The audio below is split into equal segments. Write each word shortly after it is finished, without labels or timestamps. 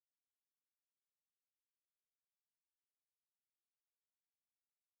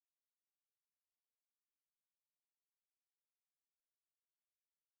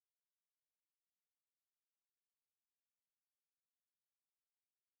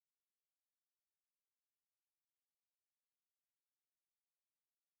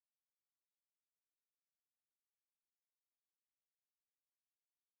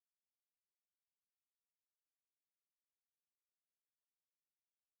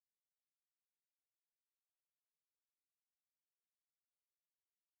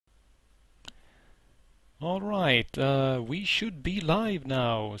Alright, we should be live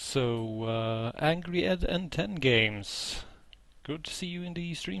now. So, Angry Ed and 10 Games. Good to see you in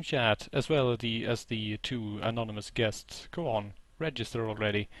the stream chat, as well as the two anonymous guests. Go on, register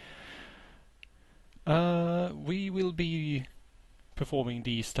already. We will be performing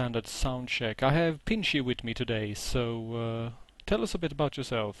the standard sound check. I have Pinchy with me today, so tell us a bit about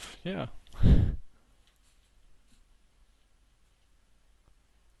yourself. Yeah.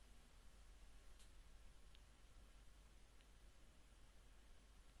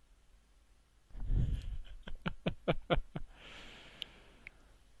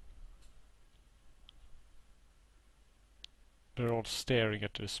 They're all staring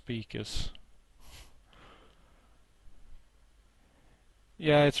at the speakers.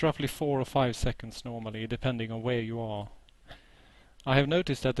 Yeah, it's roughly 4 or 5 seconds normally, depending on where you are. I have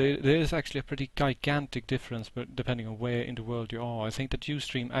noticed that there is actually a pretty gigantic difference depending on where in the world you are. I think that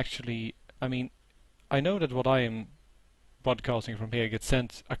Ustream actually, I mean, I know that what I am broadcasting from here gets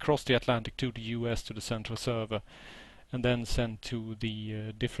sent across the Atlantic to the US to the central server, and then sent to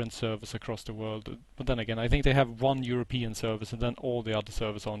the different servers across the world. But then again, I think they have one European service and then all the other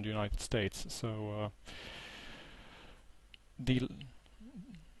servers on the United States. So the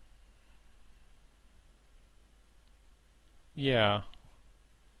yeah,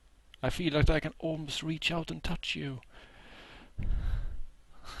 I feel like I can almost reach out and touch you.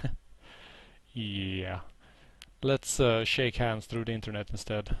 Yeah. Let's shake hands through the internet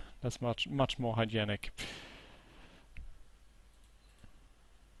instead. That's much more hygienic.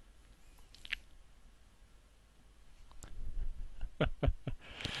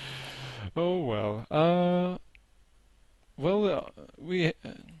 Oh well. We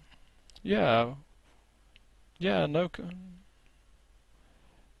yeah, yeah, no,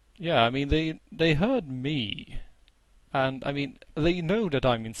 yeah. I mean, they heard me, and I mean, they know that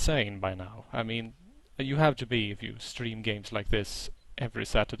I'm insane by now. I mean, you have to be if you stream games like this every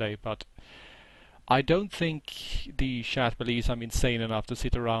Saturday, but I don't think the chat believes I'm insane enough to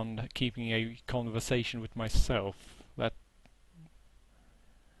sit around keeping a conversation with myself. That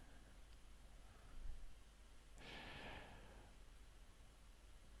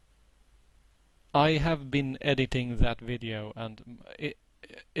I have been editing that video, and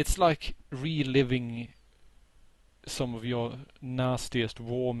it's like reliving some of your nastiest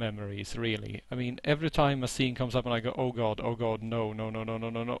war memories, really. I mean, every time a scene comes up and I go, oh god, no, no, no, no, no,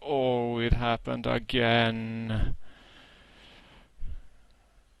 no, no, oh, it happened again.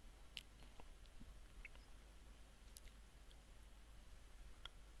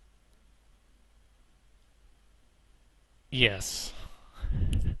 Yes.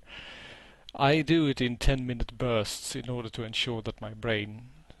 I do it in 10-minute bursts in order to ensure that my brain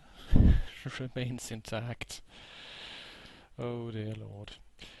remains intact. Oh dear lord.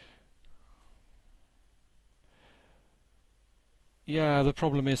 Yeah, the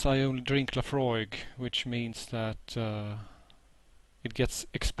problem is I only drink Lafroig, which means that it gets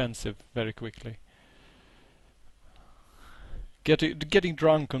expensive very quickly. Getting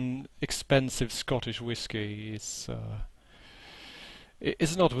drunk on expensive Scottish whiskey is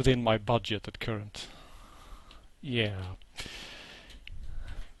not within my budget at current. Yeah.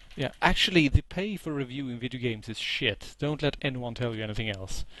 Yeah, actually, the pay for reviewing video games is shit. Don't let anyone tell you anything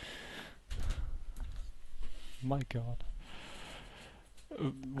else. My god.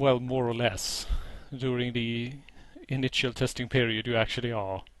 Well, more or less. During the initial testing period, you actually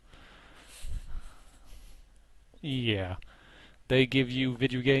are. Yeah. They give you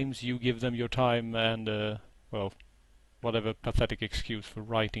video games, you give them your time, and, well, whatever pathetic excuse for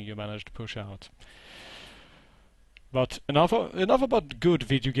writing you manage to push out. But enough about good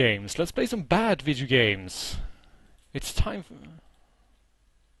video games. Let's play some bad video games. It's time for...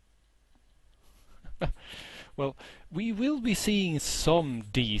 Well, we will be seeing some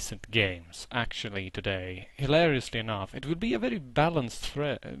decent games, actually, today. Hilariously enough. It will be a very balanced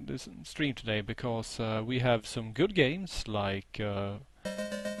this stream today, because we have some good games, like, for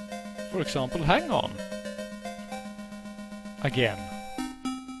example, Hang On. Again.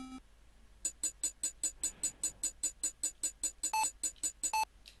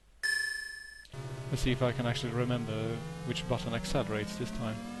 Let's see if I can actually remember which button accelerates this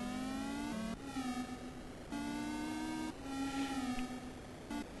time.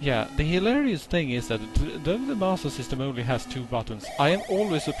 Yeah, the hilarious thing is that though the Master System only has 2 buttons, I am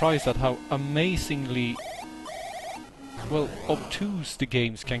always surprised at how amazingly, well, obtuse the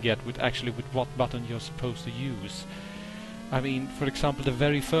games can get with what button you're supposed to use. I mean, for example, the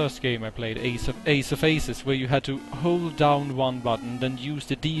very first game I played, Ace of Aces, where you had to hold down one button, then use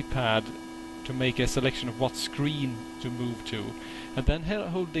the D-pad to make a selection of what screen to move to, and then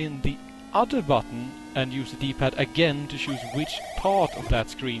hold in the other button and use the D-pad again to choose which part of that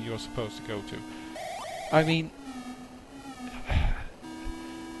screen you're supposed to go to. I mean...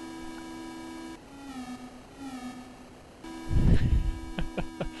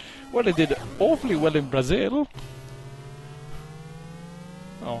 well, it did awfully well in Brazil.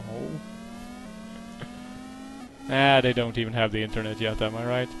 Oh. They don't even have the internet yet, am I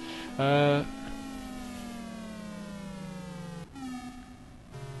right?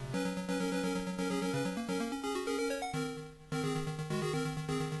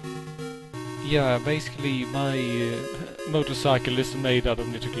 Yeah, basically my motorcycle is made out of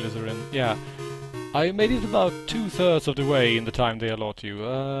nitroglycerin. Yeah, I made it about 2/3 of the way in the time they allot you.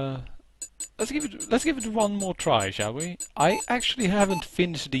 Let's give it one more try, shall we? I actually haven't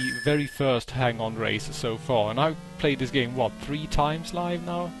finished the very first hang-on race so far, and I've played this game, what, 3 times live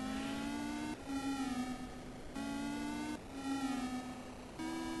now?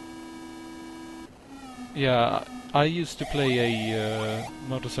 Yeah, I used to play a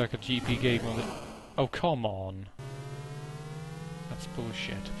motorcycle GP game on the... Oh, come on. That's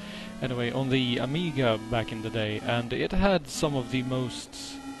bullshit. Anyway, on the Amiga back in the day, and it had some of the most,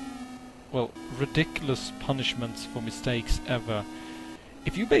 well, ridiculous punishments for mistakes ever.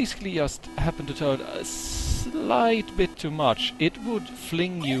 If you basically just happen to turn a slight bit too much, it would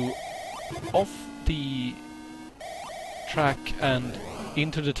fling you off the track and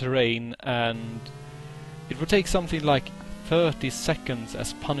into the terrain, and it would take something like 30 seconds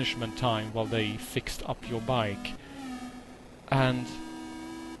as punishment time while they fixed up your bike. And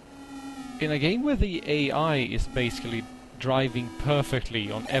in a game where the AI is basically driving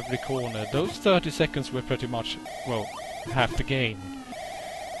perfectly on every corner, those 30 seconds were pretty much, well, half the game.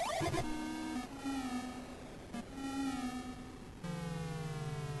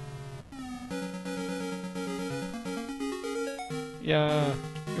 Yeah,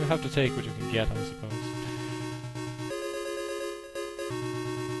 you have to take what you can get, I suppose.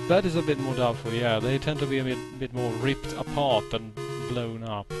 That is a bit more doubtful, yeah. They tend to be a bit more ripped apart than blown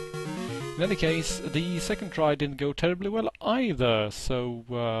up. In any case, the second try didn't go terribly well either, so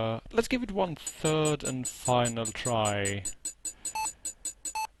let's give it one third and final try.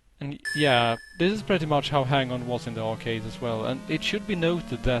 And yeah, this is pretty much how Hang-On was in the arcades as well, and it should be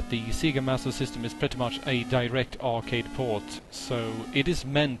noted that the Sega Master System is pretty much a direct arcade port, so it is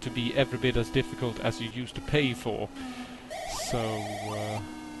meant to be every bit as difficult as you used to pay for. So,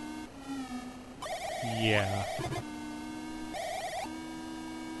 yeah.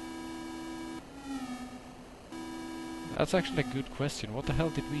 That's actually a good question. What the hell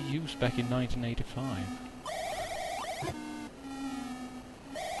did we use back in 1985?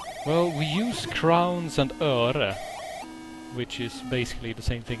 Well, we use crowns and öre, which is basically the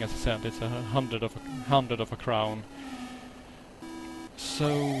same thing as a cent. It's 100 of a crown. So,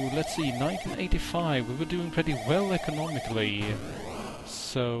 let's see, 1985, we were doing pretty well economically.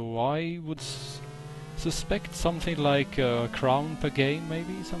 So, I would suspect something like a crown per game,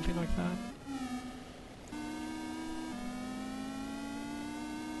 maybe? Something like that?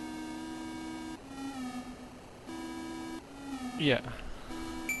 Yeah.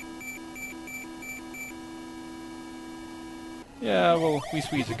 Yeah, well, we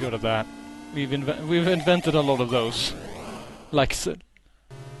Swedes are good at that. We've invented a lot of those. Like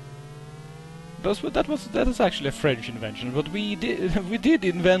that is actually a French invention, but we did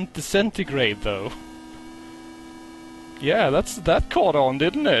invent the centigrade though. Yeah, that caught on,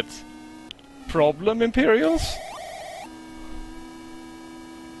 didn't it? Problem, Imperials?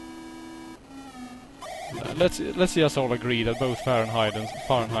 Let's just all agree that both Fahrenheit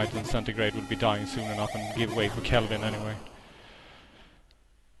and centigrade would be dying soon enough and give way for Kelvin anyway.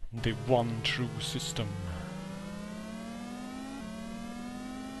 The one true system.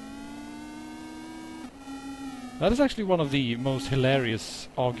 That is actually one of the most hilarious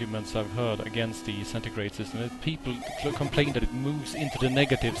arguments I've heard against the centigrade system. That people complain that it moves into the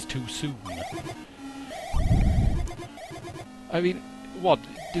negatives too soon. I mean, what?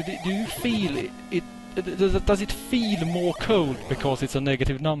 Do you feel it? Does it feel more cold because it's a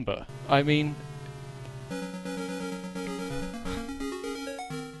negative number? I mean...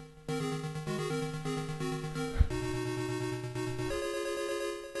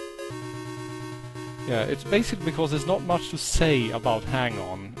 Yeah, it's basically because there's not much to say about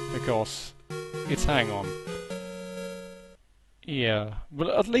Hang-On, because it's Hang-On. Yeah, but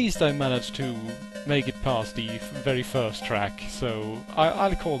at least I managed to make it past the very first track, so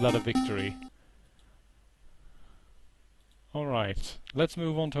I'll call that a victory. Alright, let's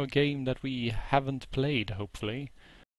move on to a game that we haven't played, hopefully.